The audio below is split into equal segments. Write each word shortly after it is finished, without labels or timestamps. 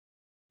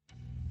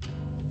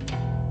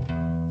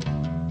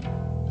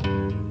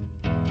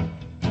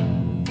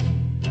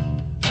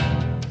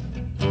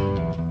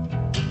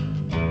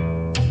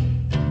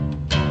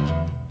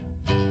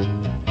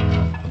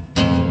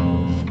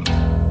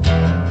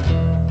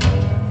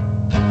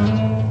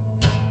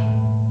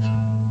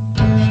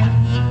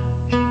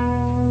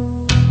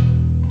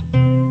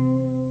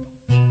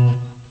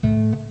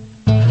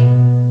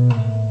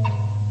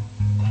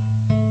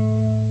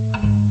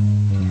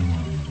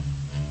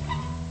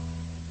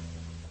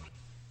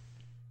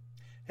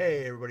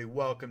Hey everybody,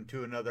 welcome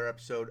to another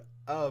episode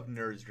of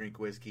Nerds Drink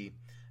Whiskey.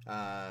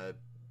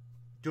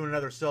 Doing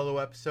another solo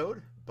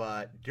episode,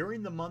 but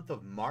during the month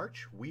of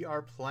March, we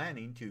are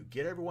planning to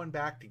get everyone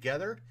back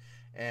together,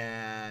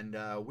 and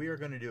we are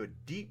going to do a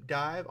deep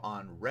dive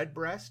on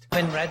Redbreast.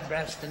 When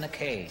Redbreast in a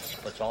cage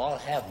puts all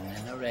heaven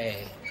in a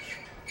rage.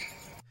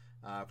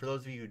 For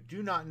those of you who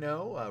do not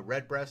know,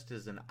 Redbreast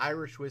is an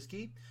Irish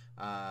whiskey,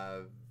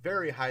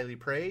 very highly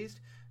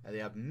praised. They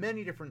have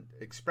many different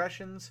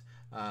expressions,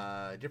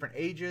 different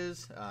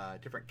ages,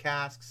 different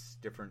casks,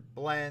 different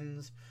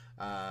blends,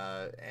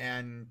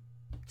 and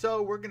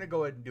so we're going to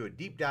go ahead and do a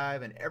deep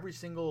dive in every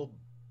single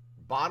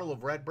bottle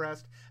of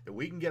Redbreast that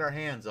we can get our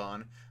hands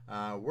on.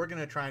 We're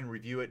going to try and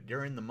review it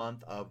during the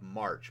month of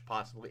March,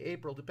 possibly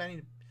April,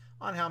 depending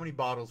on how many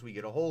bottles we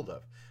get a hold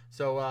of.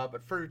 So,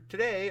 but for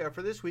today, or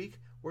for this week,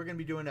 we're going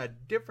to be doing a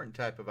different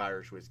type of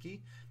Irish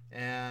whiskey,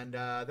 and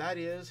that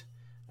is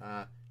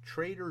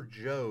Trader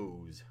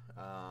Joe's.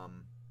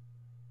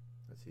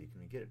 Let's see, can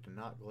we get it to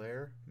not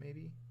glare?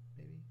 Maybe.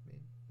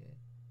 Yeah.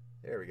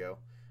 There we go.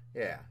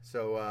 Yeah.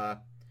 So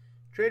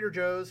Trader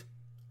Joe's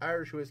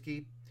Irish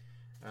whiskey,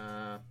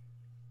 and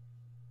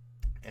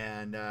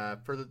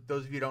for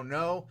those of you who don't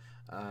know,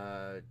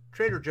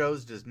 Trader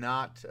Joe's does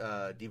not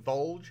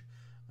divulge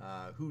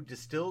who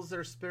distills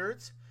their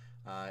spirits.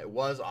 It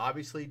was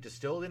obviously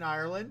distilled in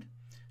Ireland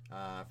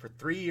for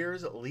 3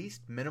 years at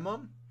least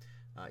minimum,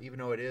 even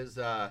though it is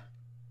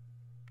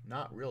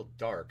not real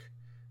dark.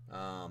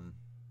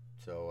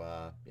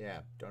 Yeah,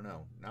 don't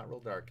know. Not real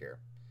dark here.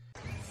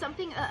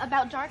 Something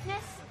about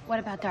darkness? What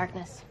about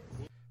darkness?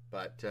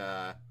 But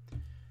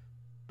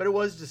it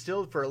was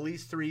distilled for at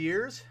least 3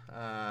 years,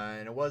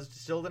 and it was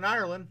distilled in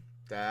Ireland.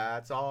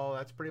 That's all.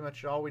 That's pretty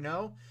much all we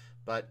know.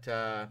 But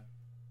the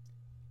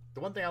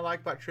one thing I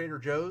like about Trader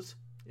Joe's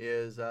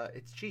is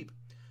it's cheap.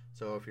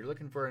 So if you're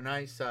looking for a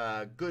nice,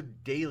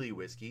 good daily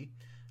whiskey,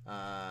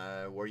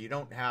 where you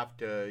don't have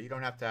to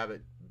have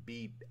it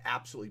be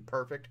absolutely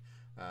perfect,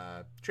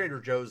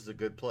 Trader Joe's is a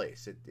good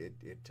place.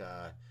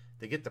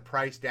 They get the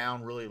price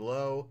down really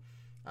low,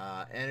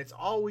 and it's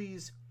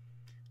always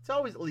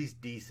at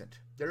least decent.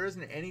 There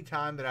isn't any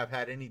time that I've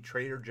had any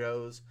Trader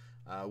Joe's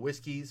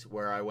whiskeys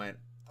where I went,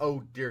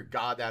 oh dear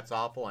God, that's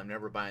awful, I'm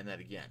never buying that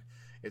again.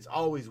 It's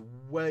always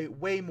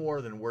way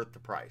more than worth the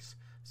price.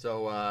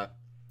 So,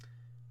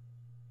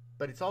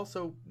 but it's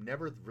also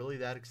never really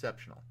that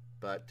exceptional.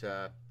 But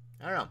I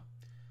don't know.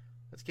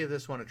 Let's give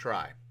this one a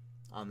try.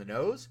 On the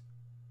nose.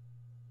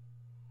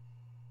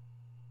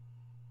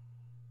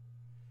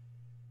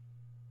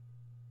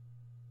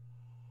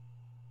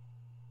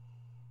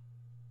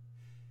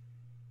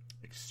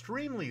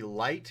 Extremely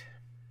light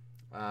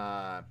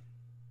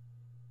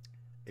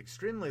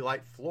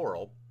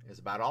floral is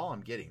about all I'm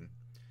getting.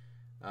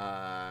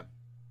 Not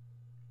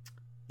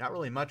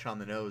really much on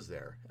the nose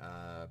there.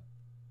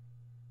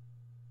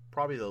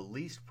 Probably the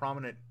least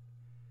prominent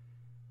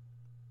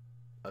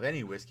of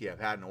any whiskey I've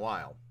had in a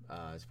while,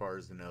 as far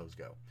as the nose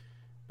go.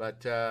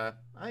 But I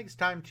think it's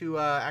time to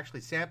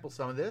actually sample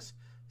some of this.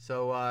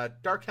 So,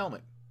 Dark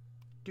Helmet,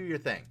 do your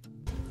thing.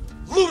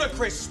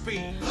 Ludicrous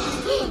speed!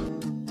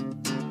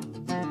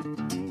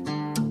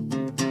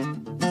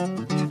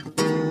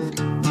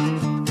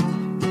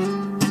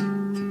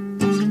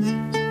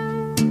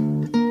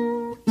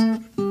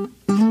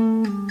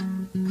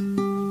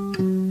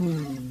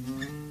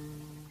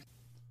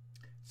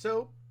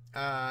 So,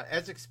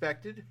 as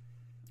expected,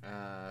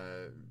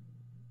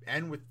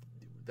 and with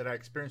that I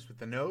experienced with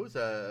the nose,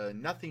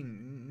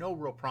 no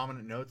real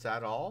prominent notes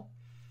at all.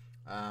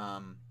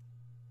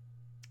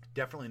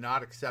 Definitely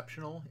not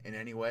exceptional in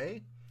any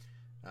way.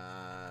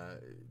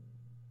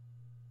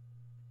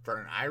 For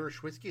an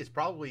Irish whiskey, it's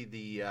probably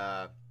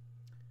the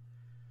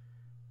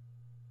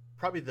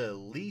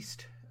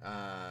least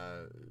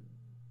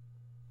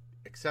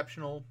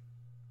exceptional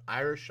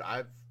Irish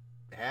I've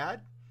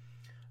had.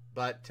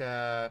 But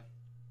at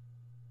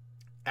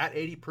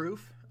 80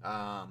 proof,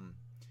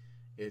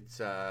 it's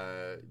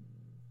got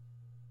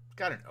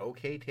an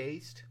okay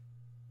taste.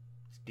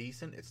 It's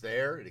decent. It's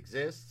there. It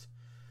exists.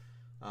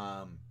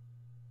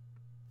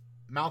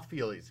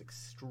 Mouthfeel is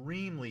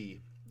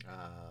extremely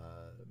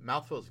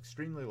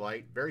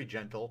light, very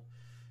gentle.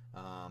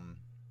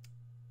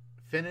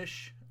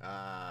 Finish,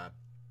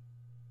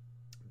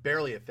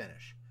 barely a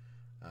finish.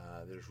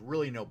 There's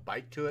really no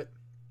bite to it.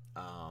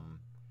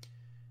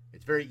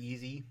 It's very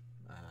easy.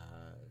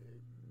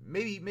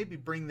 Maybe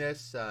bring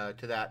this to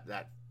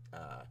that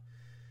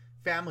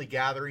family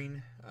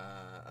gathering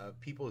of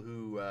people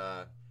who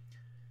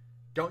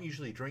don't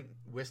usually drink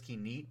whiskey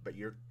neat, but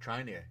you're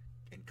trying to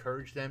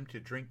encourage them to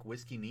drink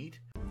whiskey neat.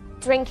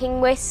 Drinking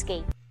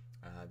whiskey.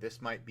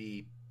 This might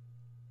be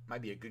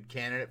a good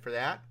candidate for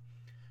that.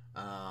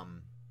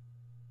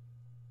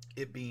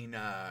 It being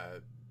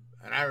an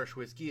Irish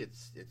whiskey,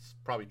 it's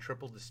probably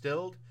triple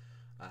distilled.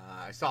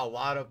 I saw a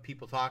lot of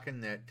people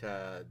talking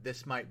that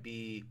this might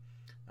be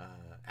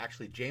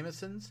actually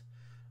Jameson's.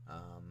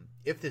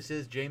 If this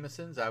is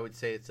Jameson's, I would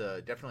say it's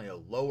definitely a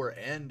lower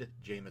end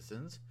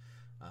Jameson's.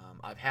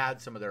 I've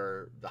had some of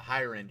the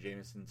higher end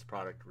Jameson's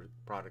product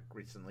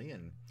recently,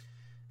 and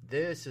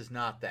this is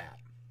not that.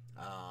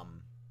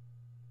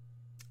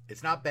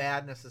 It's not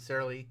bad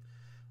necessarily.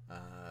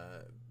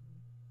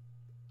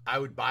 I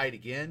would buy it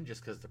again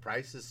just because the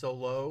price is so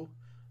low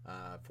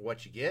for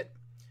what you get.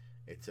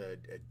 It's a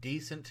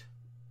decent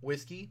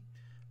whiskey,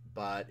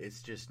 but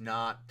it's just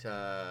not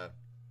at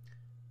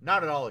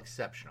all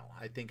exceptional.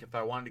 I think if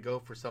I wanted to go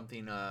for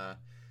something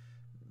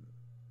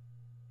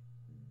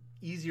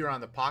easier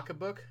on the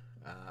pocketbook,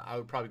 I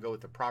would probably go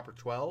with the Proper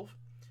 12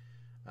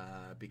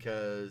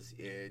 because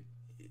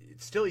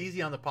it's still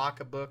easy on the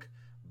pocketbook,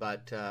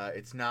 but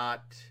it's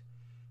not.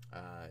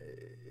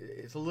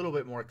 It's a little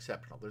bit more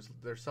exceptional.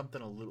 There's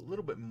something a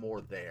little bit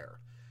more there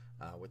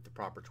with the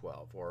Proper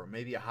 12, or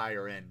maybe a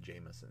higher end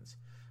Jameson's.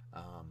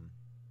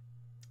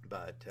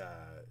 But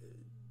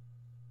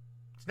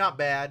it's not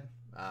bad.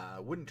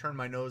 Wouldn't turn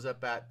my nose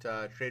up at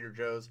Trader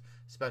Joe's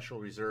Special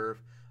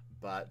Reserve,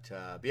 but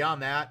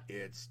beyond that,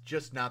 it's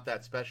just not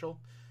that special.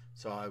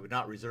 So I would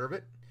not reserve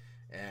it,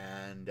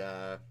 and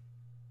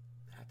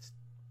that's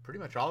pretty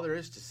much all there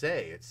is to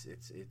say. It's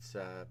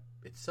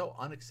so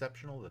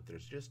unexceptional that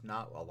there's just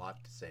not a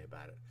lot to say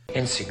about it.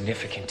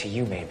 Insignificant to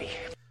you, maybe.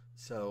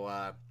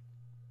 So,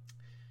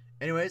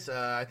 anyways,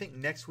 I think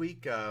next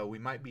week we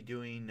might be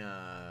doing.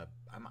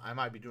 I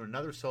might be doing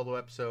another solo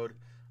episode.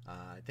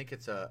 I think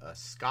it's a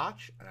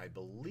Scotch, and I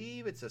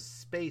believe it's a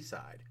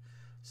Speyside.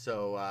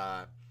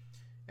 So,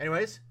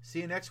 anyways,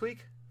 see you next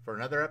week for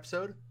another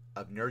episode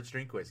of Nerds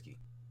Drink Whiskey.